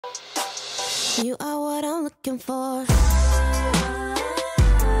You are what I'm looking for. I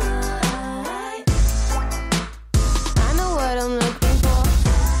know what I'm looking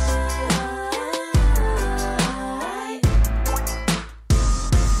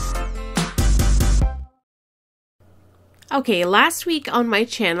for. Okay, last week on my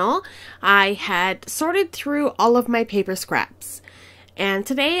channel, I had sorted through all of my paper scraps. And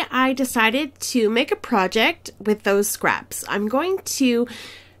today I decided to make a project with those scraps. I'm going to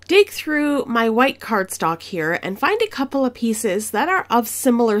dig through my white cardstock here and find a couple of pieces that are of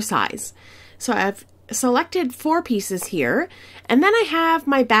similar size. So I've selected 4 pieces here, and then I have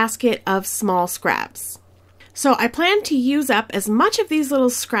my basket of small scraps. So I plan to use up as much of these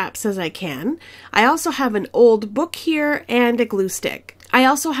little scraps as I can. I also have an old book here and a glue stick. I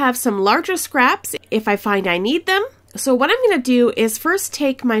also have some larger scraps if I find I need them. So what I'm going to do is first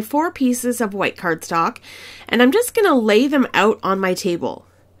take my 4 pieces of white cardstock, and I'm just going to lay them out on my table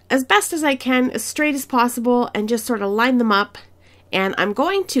as best as I can, as straight as possible, and just sort of line them up. And I'm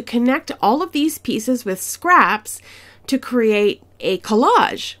going to connect all of these pieces with scraps to create a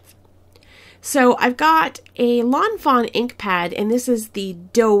collage. So I've got a Lawn Fawn ink pad, and this is the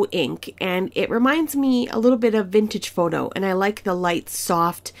dough ink, and it reminds me a little bit of vintage photo, and I like the light,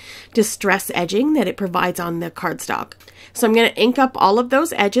 soft distress edging that it provides on the cardstock. So I'm going to ink up all of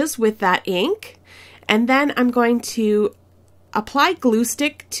those edges with that ink, and then I'm going to apply glue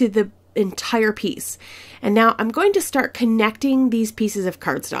stick to the entire piece. And now I'm going to start connecting these pieces of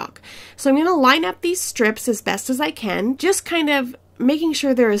cardstock. So I'm going to line up these strips as best as I can, just kind of making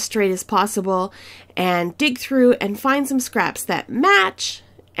sure they're as straight as possible, and dig through and find some scraps that match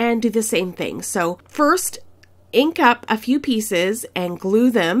and do the same thing. So first, ink up a few pieces and glue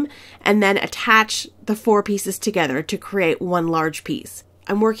them, and then attach the 4 pieces together to create one large piece.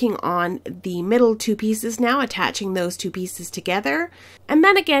 I'm working on the middle 2 pieces now, attaching those 2 pieces together, and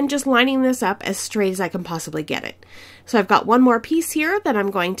then again just lining this up as straight as I can possibly get it. So I've got one more piece here that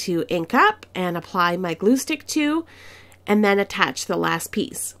I'm going to ink up and apply my glue stick to, and then attach the last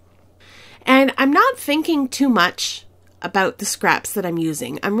piece. And I'm not thinking too much about the scraps that I'm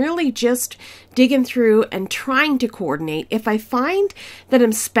using. I'm really just digging through and trying to coordinate. If I find that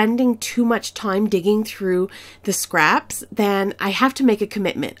I'm spending too much time digging through the scraps, then I have to make a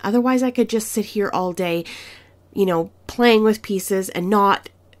commitment. Otherwise, I could just sit here all day, you know, playing with pieces and not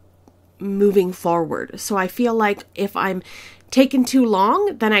moving forward. So I feel like if I'm taking too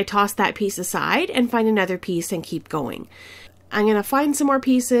long, then I toss that piece aside and find another piece and keep going. I'm going to find some more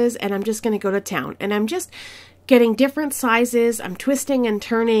pieces, and I'm just going to go to town. And I'm just getting different sizes. I'm twisting and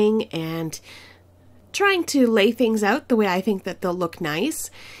turning and trying to lay things out the way I think that they'll look nice.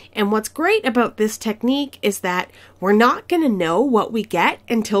 And what's great about this technique is that we're not going to know what we get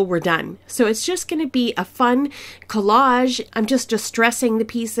until we're done. So it's just going to be a fun collage. I'm just distressing the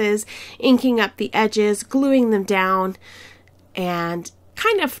pieces, inking up the edges, gluing them down, and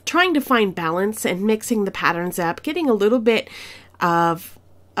kind of trying to find balance and mixing the patterns up, getting a little bit of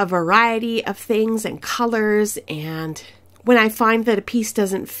a variety of things and colors. And when I find that a piece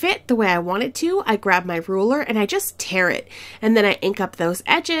doesn't fit the way I want it to, I grab my ruler and I just tear it, and then I ink up those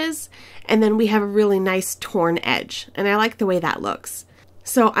edges, and then we have a really nice torn edge, and I like the way that looks.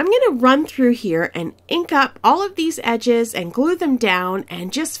 So I'm going to run through here and ink up all of these edges and glue them down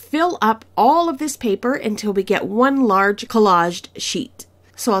and just fill up all of this paper until we get one large collaged sheet.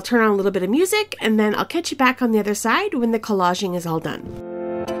 So I'll turn on a little bit of music, and then I'll catch you back on the other side when the collaging is all done.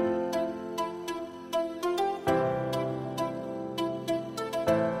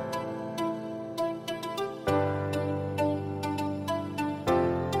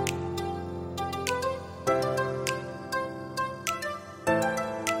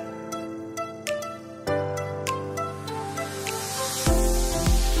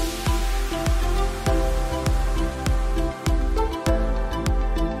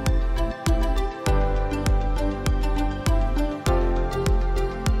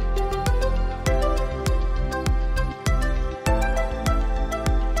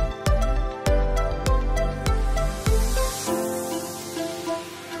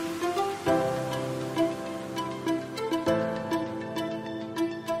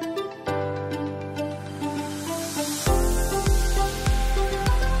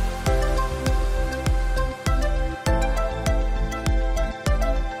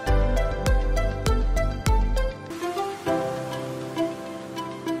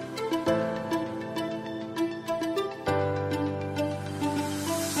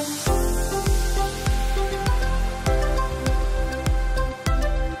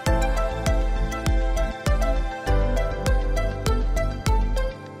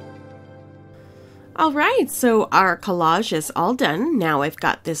 All right, so our collage is all done. Now I've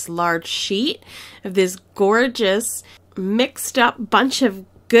got this large sheet of this gorgeous mixed up bunch of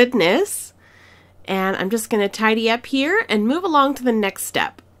goodness, and I'm just going to tidy up here and move along to the next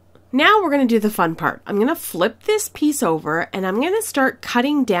step. Now we're going to do the fun part. I'm going to flip this piece over and I'm going to start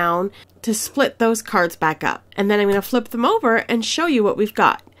cutting down to split those cards back up. And then I'm going to flip them over and show you what we've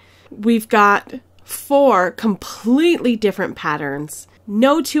got. We've got 4 completely different patterns.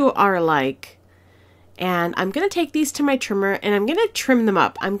 No two are alike. And I'm going to take these to my trimmer and I'm going to trim them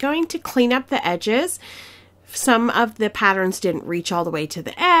up. I'm going to clean up the edges. Some of the patterns didn't reach all the way to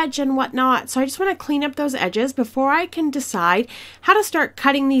the edge and whatnot. So I just want to clean up those edges before I can decide how to start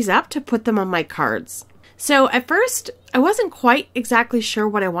cutting these up to put them on my cards. So at first, I wasn't quite exactly sure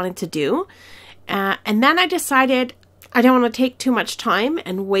what I wanted to do. And then I decided I don't want to take too much time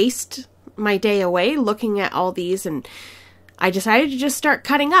and waste my day away looking at all these, and I decided to just start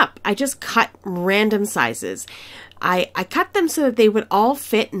cutting up. I just cut random sizes. I cut them so that they would all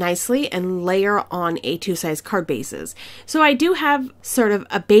fit nicely and layer on A2 size card bases. So I do have sort of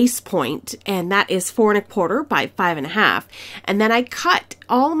a base point, and that is 4 1/4 by 5 1/2. And then I cut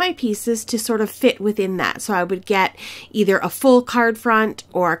all my pieces to sort of fit within that. So I would get either a full card front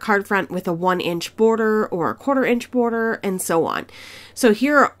or a card front with a 1-inch border or a 1/4 inch border and so on. So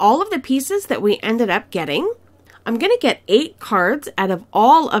here are all of the pieces that we ended up getting. I'm going to get 8 cards out of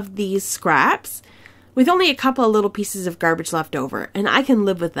all of these scraps, with only a couple of little pieces of garbage left over, and I can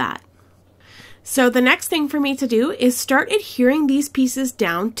live with that. So the next thing for me to do is start adhering these pieces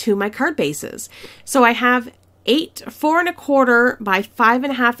down to my card bases. So I have 8 4 1/4 by 5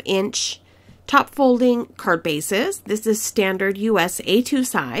 1/2 inch top folding card bases. This is standard US A2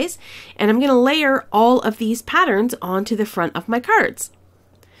 size, and I'm going to layer all of these patterns onto the front of my cards.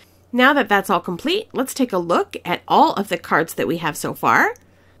 Now that that's all complete, let's take a look at all of the cards that we have so far.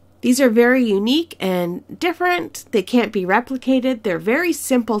 These are very unique and different. They can't be replicated. They're very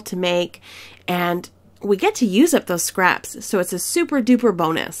simple to make, and we get to use up those scraps, so it's a super duper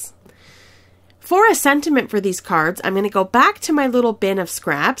bonus. For a sentiment for these cards, I'm going to go back to my little bin of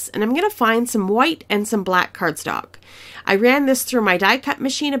scraps, and I'm going to find some white and some black cardstock. I ran this through my die cut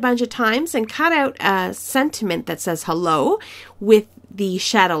machine a bunch of times and cut out a sentiment that says hello with the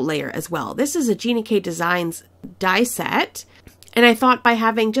shadow layer as well. This is a jennycarddesigns die set. And I thought by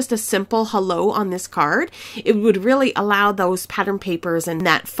having just a simple hello on this card, it would really allow those pattern papers and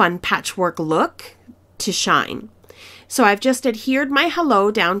that fun patchwork look to shine. So I've just adhered my hello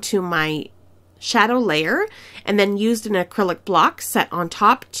down to my shadow layer and then used an acrylic block set on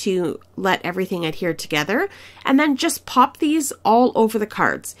top to let everything adhere together, and then just pop these all over the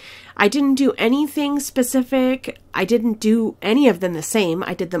cards. I didn't do anything specific. I didn't do any of them the same.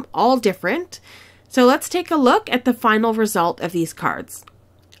 I did them all different. So let's take a look at the final result of these cards.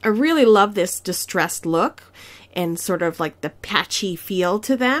 I really love this distressed look and sort of like the patchy feel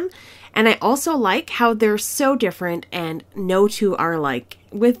to them. And I also like how they're so different and no two are alike,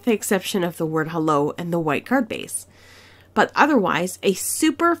 with the exception of the word hello and the white card base. But otherwise, a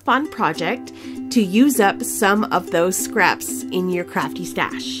super fun project to use up some of those scraps in your crafty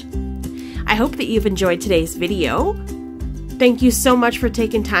stash. I hope that you've enjoyed today's video. Thank you so much for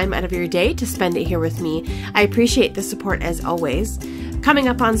taking time out of your day to spend it here with me. I appreciate the support as always. Coming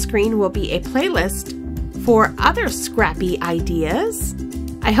up on screen will be a playlist for other scrappy ideas.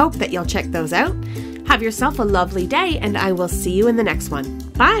 I hope that you'll check those out. Have yourself a lovely day, and I will see you in the next one.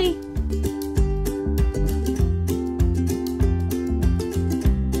 Bye!